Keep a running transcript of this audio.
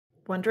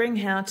Wondering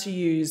how to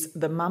use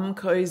the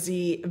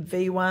Momcozy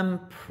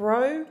V1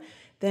 Pro?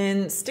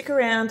 Then stick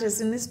around,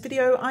 as in this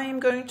video I am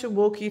going to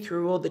walk you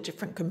through all the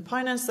different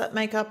components that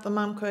make up the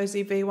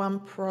Momcozy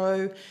V1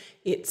 Pro,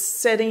 its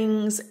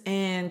settings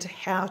and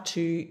how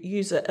to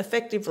use it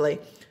effectively.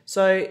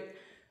 So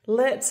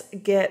let's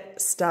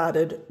get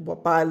started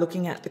by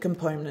looking at the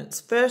components.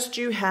 First,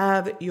 you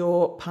have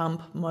your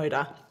pump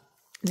motor.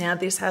 Now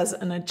this has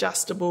an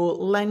adjustable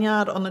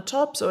lanyard on the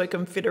top so it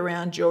can fit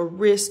around your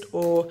wrist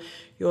or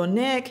your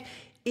neck.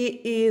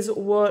 It is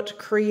what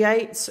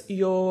creates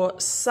your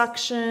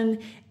suction,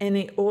 and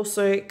it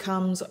also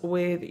comes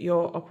with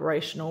your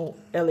operational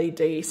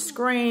LED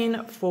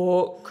screen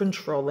for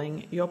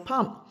controlling your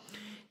pump.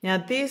 Now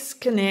this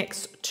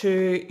connects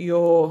to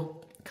your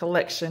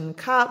collection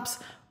cups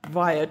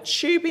via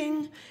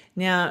tubing.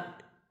 Now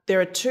there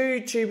are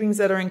two tubings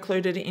that are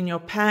included in your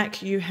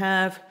pack. You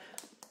have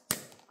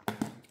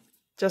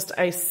just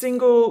a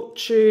single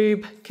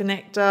tube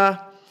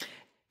connector.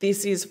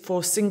 This is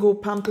for single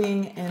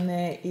pumping, and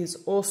there is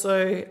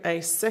also a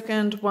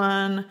second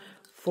one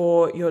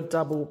for your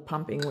double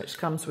pumping, which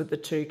comes with the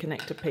two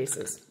connector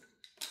pieces.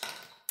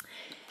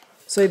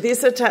 So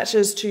this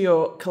attaches to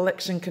your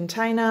collection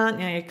container.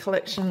 Now your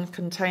collection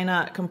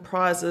container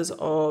comprises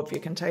of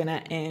your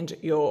container and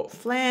your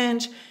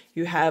flange.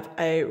 You have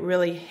a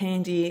really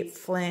handy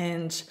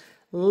flange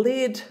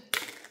lid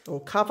or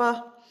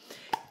cover.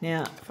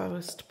 Now, if I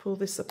was to pull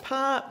this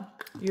apart,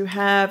 you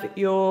have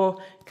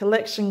your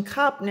collection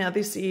cup. Now,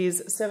 this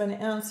is 7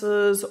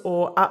 ounces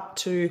or up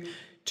to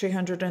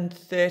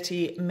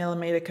 230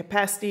 millimeter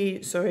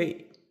capacity. So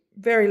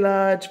very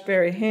large,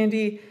 very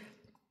handy.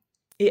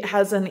 It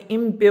has an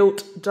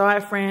inbuilt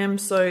diaphragm,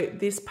 so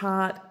this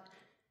part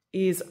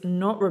is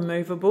not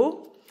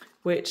removable,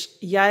 which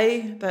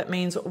yay, that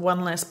means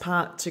one less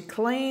part to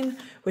clean,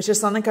 which is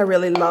something I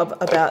really love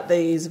about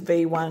these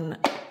V1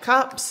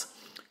 cups.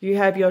 You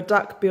have your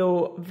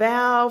duckbill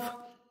valve,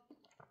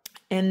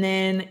 and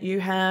then you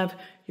have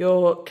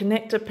your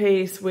connector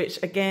piece,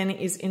 which again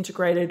is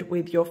integrated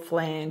with your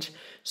flange.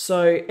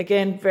 So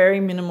again,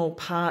 very minimal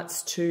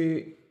parts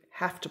to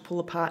have to pull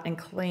apart and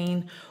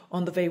clean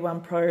on the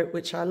V1 Pro,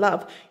 which I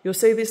love. You'll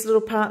see this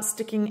little part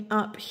sticking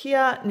up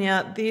here.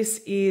 Now this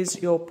is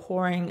your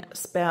pouring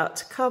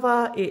spout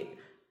cover.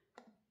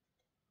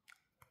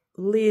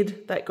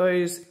 Lid that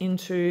goes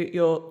into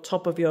your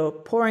top of your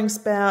pouring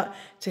spout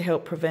to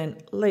help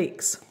prevent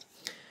leaks.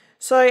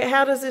 So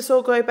how does this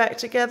all go back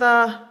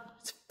together?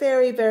 It's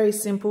very, very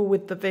simple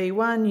with the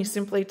V1. You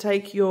simply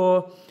take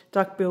your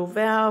duckbill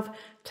valve,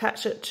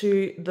 attach it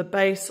to the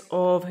base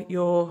of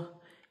your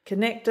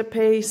connector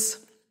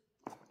piece,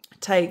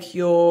 take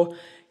your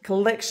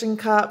collection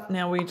cup.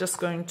 Now we're just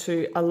going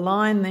to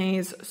align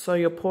these so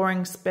your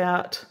pouring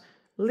spout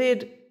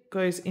lid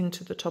goes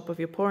into the top of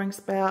your pouring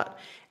spout,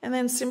 and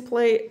then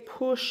simply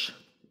push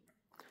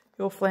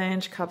your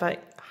flange cover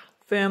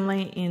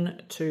firmly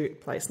into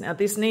place. Now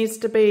this needs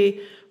to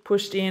be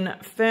pushed in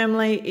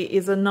firmly. It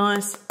is a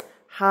nice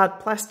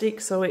hard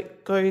plastic, so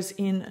it goes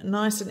in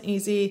nice and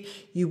easy.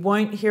 You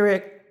won't hear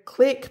a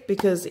click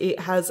because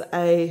it has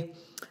a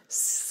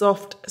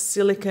soft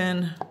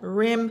silicone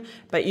rim,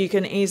 but you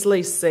can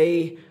easily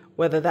see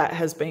whether that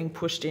has been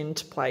pushed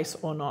into place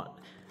or not.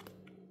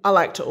 I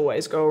like to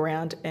always go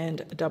around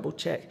and double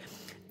check.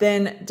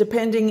 Then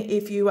depending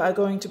if you are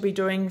going to be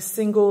doing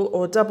single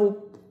or double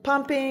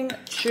pumping,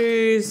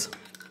 choose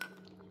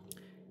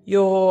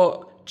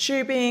your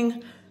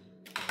tubing.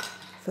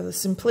 For the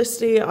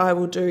simplicity, I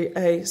will do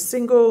a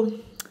single.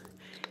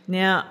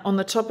 Now on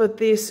the top of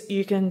this,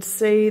 you can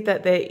see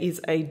that there is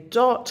a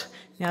dot.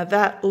 Now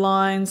that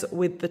lines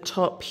with the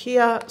top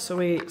here. So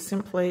we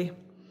simply,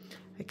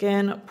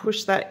 again,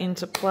 push that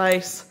into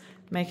place,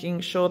 making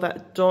sure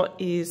that dot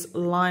is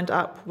lined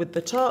up with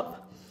the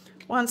top.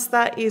 Once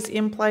that is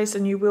in place,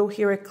 and you will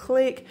hear a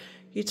click,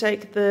 you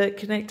take the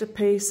connector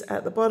piece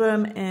at the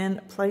bottom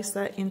and place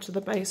that into the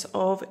base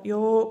of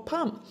your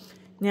pump.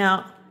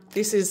 Now,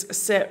 this is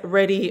set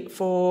ready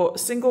for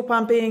single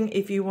pumping.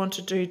 If you want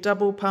to do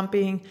double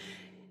pumping,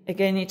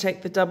 again, you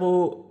take the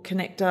double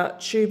connector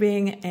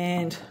tubing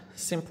and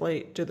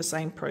simply do the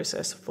same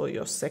process for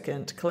your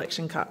second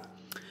collection cup.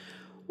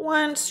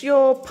 Once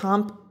your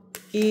pump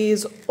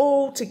is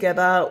all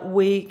together,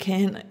 we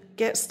can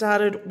get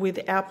started with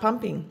our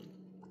pumping.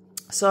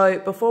 So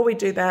before we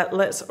do that,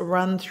 let's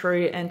run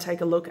through and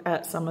take a look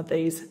at some of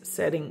these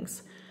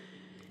settings.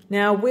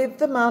 Now with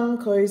the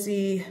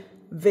Momcozy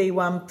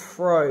V1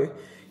 Pro,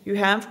 you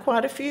have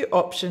quite a few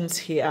options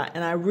here,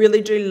 and I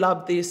really do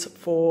love this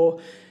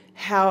for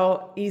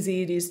how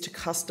easy it is to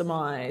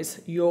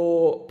customize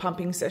your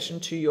pumping session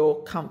to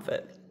your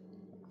comfort.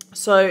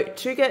 So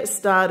to get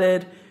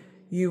started,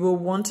 you will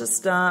want to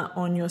start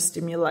on your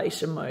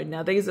stimulation mode.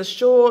 Now these are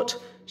short,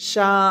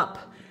 sharp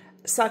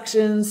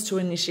suctions to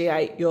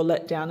initiate your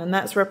letdown, and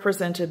that's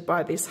represented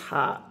by this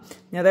heart.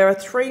 Now there are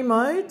 3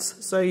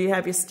 modes. So you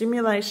have your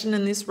stimulation,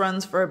 and this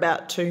runs for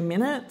about 2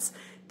 minutes.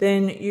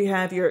 Then you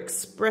have your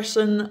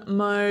expression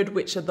mode,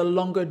 which are the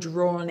longer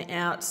drawn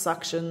out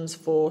suctions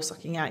for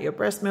sucking out your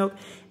breast milk.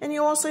 And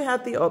you also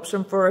have the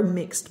option for a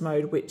mixed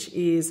mode, which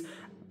is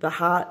the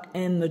heart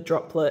and the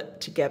droplet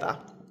together.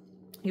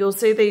 You'll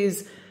see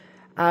these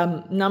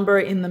number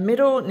in the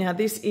middle. Now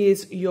this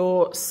is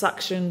your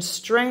suction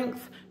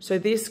strength. So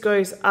this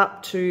goes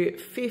up to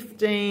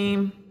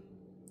 15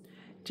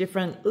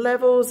 different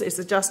levels. It's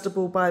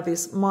adjustable by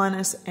this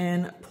minus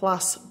and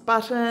plus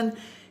button.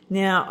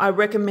 Now, I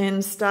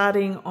recommend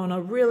starting on a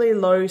really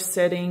low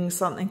setting,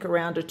 something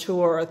around a 2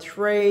 or a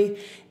 3,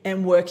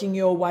 and working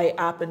your way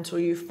up until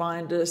you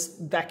find a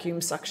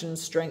vacuum suction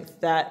strength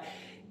that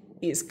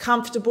is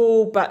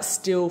comfortable but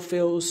still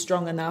feels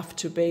strong enough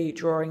to be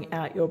drawing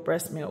out your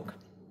breast milk.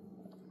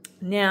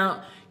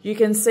 Now, you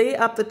can see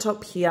up the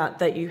top here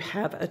that you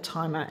have a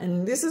timer,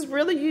 and this is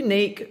really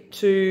unique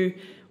to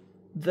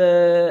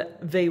the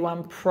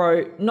V1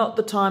 Pro, not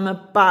the timer,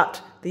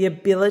 but the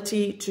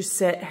ability to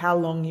set how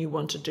long you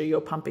want to do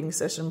your pumping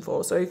session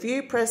for. So if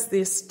you press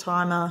this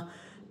timer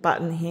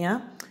button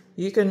here,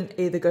 you can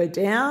either go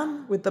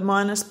down with the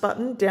minus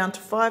button down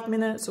to 5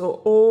 minutes, or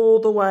all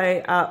the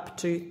way up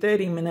to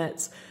 30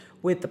 minutes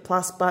with the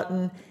plus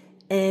button,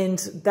 and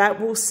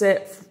that will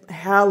set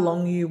how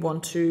long you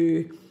want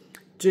to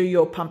do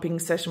your pumping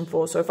session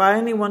for. So if I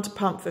only want to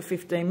pump for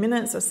 15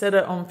 minutes, I set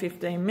it on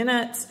 15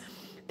 minutes.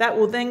 That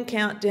will then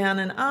count down,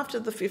 and after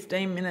the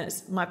 15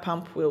 minutes, my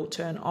pump will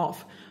turn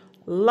off.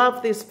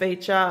 Love this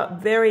feature,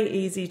 very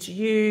easy to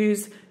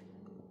use.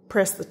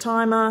 Press the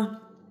timer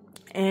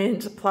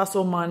and plus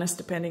or minus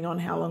depending on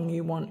how long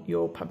you want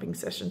your pumping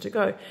session to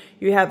go.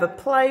 You have a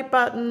play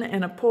button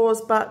and a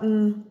pause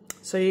button,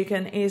 so you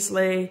can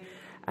easily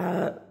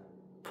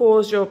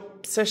pause your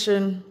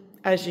session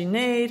as you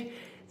need.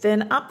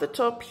 Then up the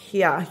top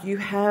here, you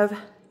have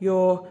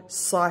your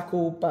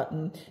cycle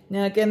button.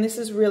 Now again, this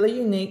is really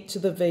unique to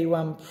the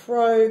V1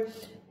 Pro.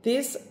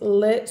 This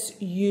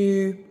lets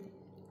you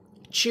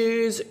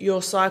choose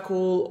your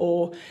cycle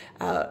or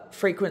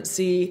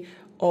frequency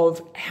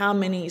of how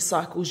many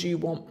cycles you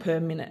want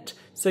per minute.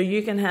 So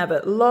you can have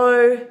it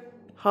low,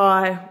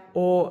 high,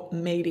 or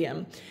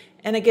medium.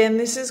 And again,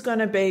 this is going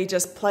to be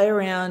just play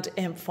around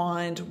and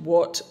find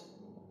what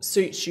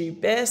suits you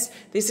best.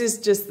 This is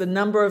just the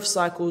number of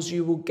cycles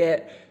you will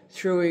get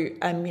through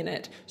a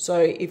minute. So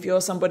if you're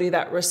somebody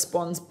that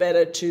responds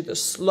better to the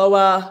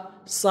slower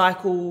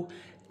cycle,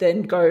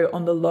 then go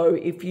on the low.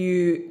 If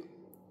you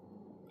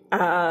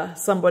are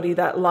somebody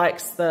that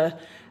likes the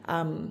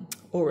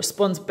or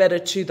responds better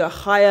to the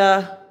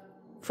higher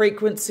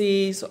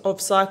frequencies of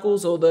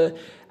cycles, or the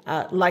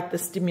like the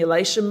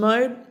stimulation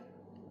mode,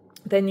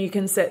 then you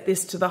can set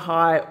this to the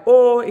high,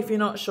 or if you're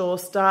not sure,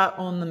 start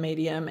on the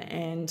medium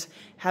and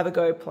have a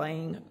go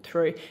playing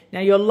through. Now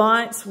your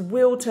lights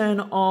will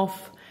turn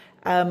off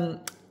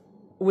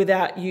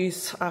without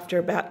use after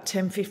about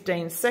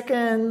 10-15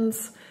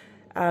 seconds.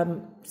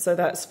 So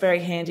that's very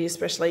handy,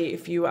 especially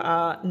if you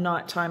are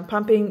nighttime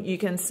pumping. You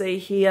can see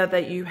here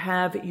that you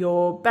have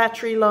your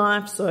battery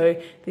life. So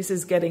this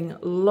is getting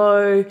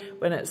low.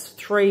 When it's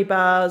 3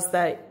 bars,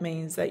 that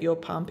means that your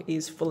pump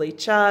is fully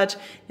charged.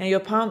 Now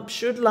your pump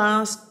should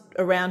last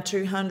around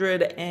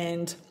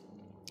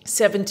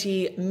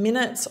 270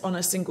 minutes on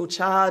a single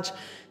charge.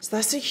 So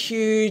that's a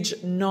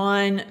huge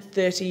 9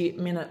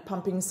 30-minute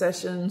pumping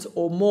sessions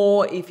or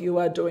more if you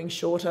are doing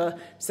shorter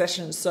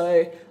sessions.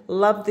 So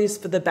love this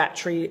for the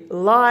battery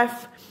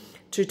life.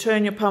 To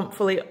turn your pump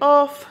fully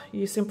off,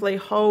 you simply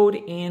hold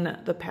in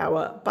the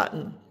power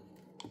button.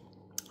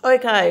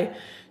 Okay,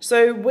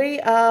 so we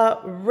are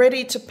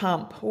ready to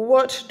pump.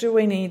 What do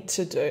we need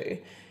to do?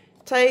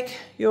 Take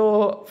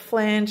your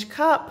flange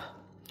cup.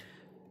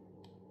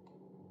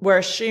 We're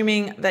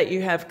assuming that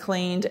you have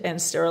cleaned and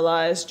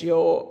sterilized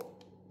your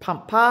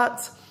pump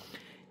parts.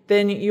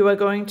 Then you are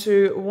going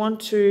to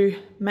want to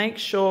make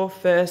sure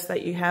first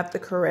that you have the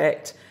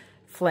correct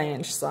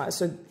flange size.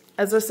 So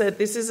as I said,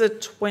 this is a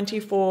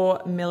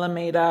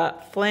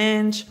 24mm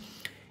flange.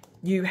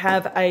 You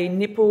have a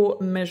nipple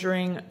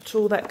measuring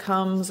tool that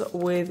comes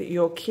with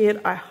your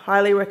kit. I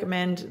highly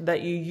recommend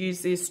that you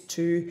use this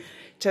to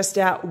test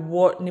out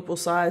what nipple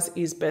size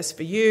is best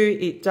for you.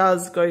 It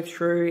does go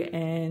through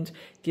and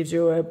gives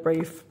you a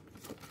brief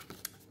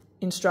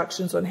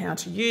instructions on how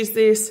to use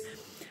this.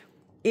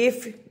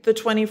 If the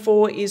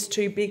 24 is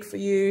too big for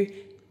you,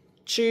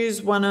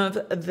 choose one of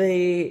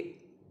the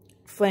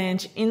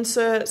flange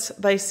inserts.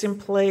 They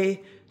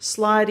simply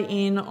slide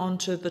in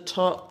onto the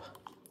top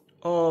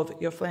of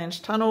your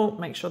flange tunnel.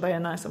 Make sure they are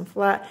nice and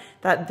flat.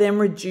 That then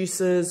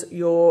reduces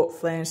your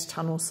flange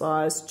tunnel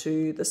size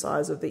to the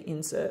size of the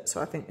insert. So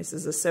I think this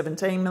is a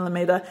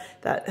 17mm.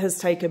 That has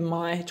taken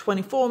my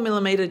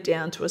 24mm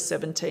down to a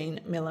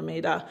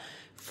 17mm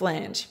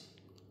flange.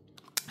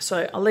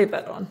 So I'll leave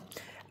that on.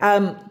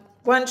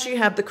 Once you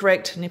have the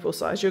correct nipple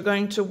size, you're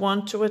going to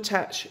want to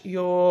attach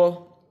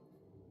your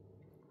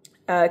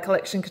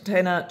collection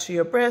container to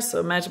your breast.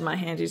 So imagine my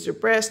hand is your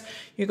breast.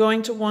 You're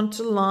going to want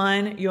to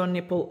line your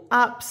nipple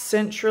up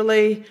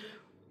centrally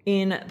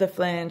in the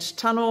flange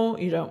tunnel.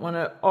 You don't want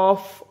it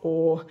off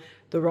or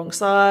the wrong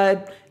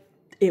side.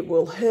 It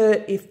will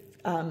hurt if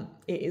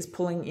it is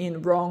pulling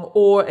in wrong,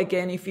 or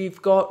again, if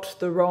you've got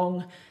the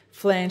wrong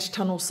flange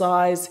tunnel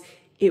size,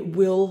 it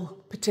will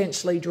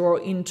potentially draw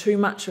in too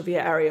much of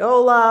your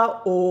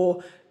areola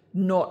or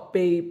not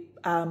be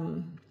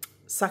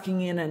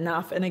sucking in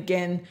enough. And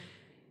again,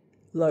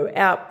 low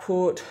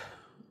output,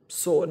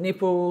 sore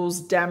nipples,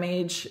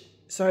 damage.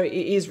 So it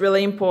is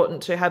really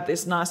important to have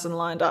this nice and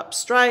lined up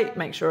straight,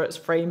 make sure it's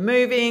free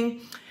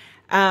moving.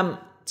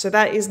 So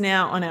that is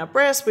now on our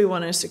breast. We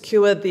want to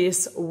secure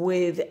this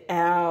with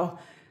our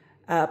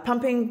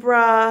pumping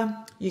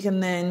bra. You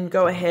can then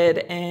go ahead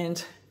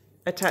and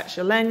attach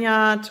your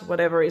lanyard to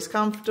whatever is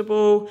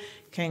comfortable.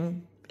 You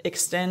can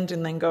extend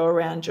and then go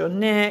around your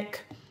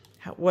neck,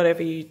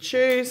 whatever you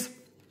choose.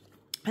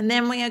 And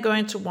then we are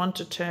going to want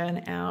to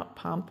turn our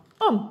pump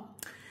on.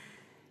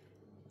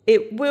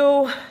 It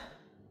will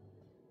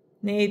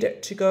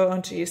need to go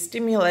onto your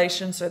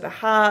stimulation, so the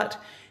heart.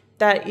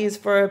 That is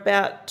for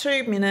about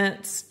 2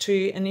 minutes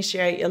to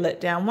initiate your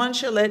letdown.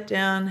 Once your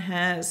letdown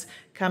has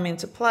come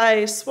into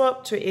play,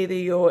 swap to either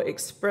your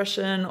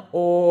expression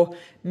or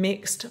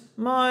mixed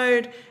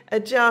mode.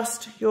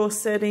 Adjust your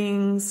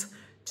settings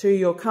to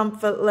your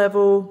comfort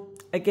level.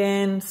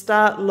 Again,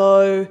 start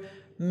low,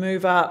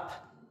 move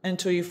up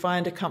until you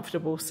find a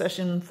comfortable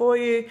session for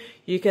you.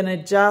 You can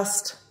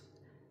adjust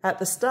at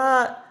the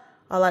start.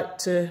 I like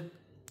to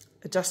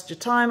adjust your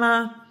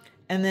timer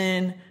and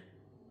then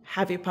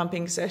have your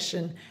pumping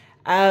session.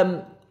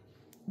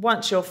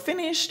 Once you're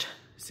finished,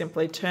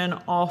 simply turn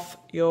off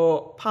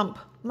your pump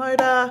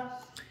motor.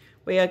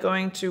 We are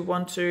going to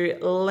want to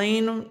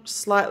lean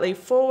slightly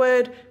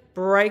forward,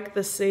 break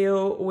the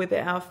seal with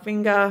our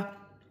finger.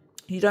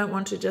 You don't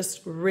want to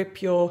just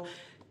rip your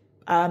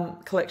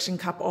collection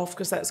cup off,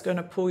 because that's going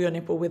to pull your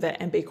nipple with it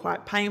and be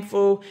quite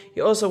painful.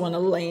 You also want to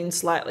lean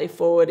slightly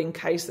forward in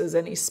case there's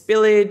any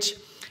spillage.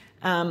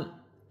 And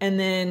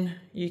then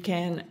you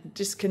can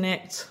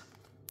disconnect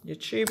your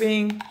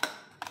tubing.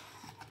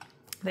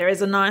 There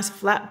is a nice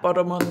flat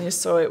bottom on this,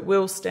 so it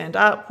will stand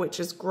up, which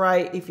is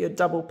great if you're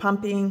double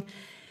pumping.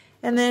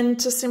 And then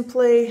to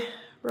simply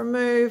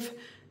remove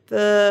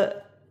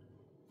the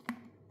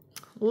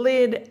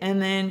lid, and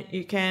then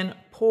you can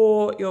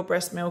pour your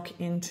breast milk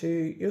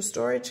into your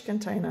storage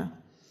container.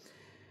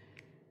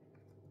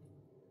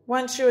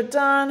 Once you're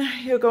done,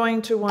 you're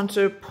going to want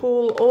to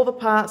pull all the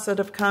parts that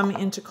have come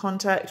into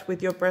contact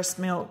with your breast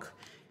milk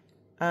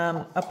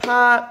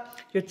apart.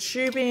 Your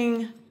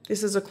tubing,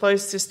 this is a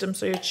closed system,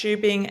 so your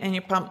tubing and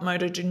your pump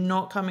motor do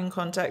not come in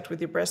contact with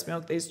your breast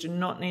milk. These do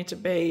not need to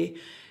be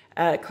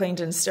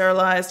cleaned and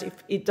sterilized.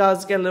 If it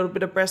does get a little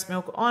bit of breast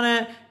milk on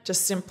it,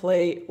 just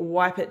simply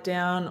wipe it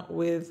down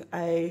with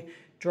a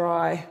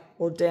dry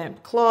or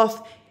damp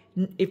cloth.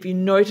 If you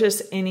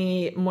notice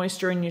any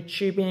moisture in your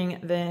tubing,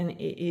 then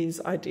it is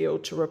ideal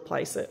to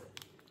replace it.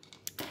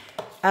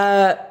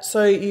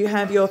 So you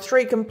have your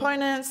 3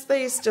 components.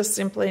 These just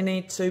simply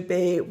need to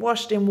be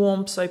washed in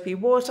warm soapy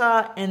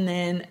water and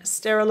then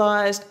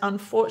sterilized.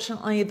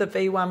 Unfortunately, the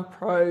V1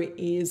 Pro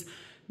is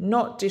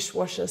not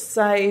dishwasher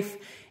safe,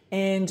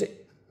 and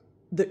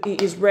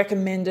it is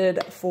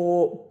recommended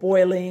for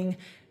boiling,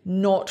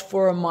 not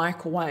for a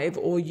microwave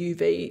or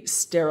UV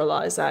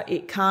sterilizer.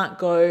 It can't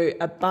go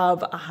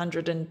above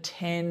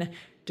 110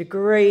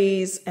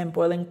 degrees, and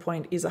boiling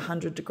point is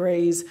 100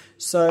 degrees.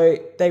 So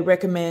they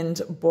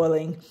recommend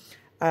boiling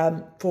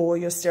for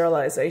your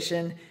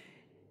sterilization.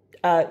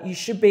 You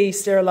should be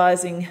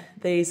sterilizing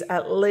these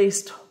at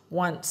least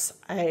once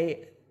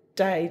a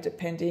day,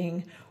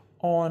 depending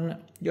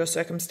on your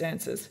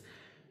circumstances.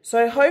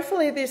 So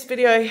hopefully this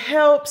video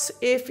helps.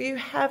 If you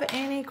have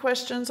any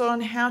questions on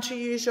how to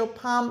use your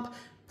pump,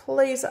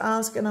 please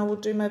ask and I will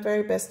do my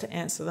very best to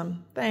answer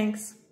them. Thanks.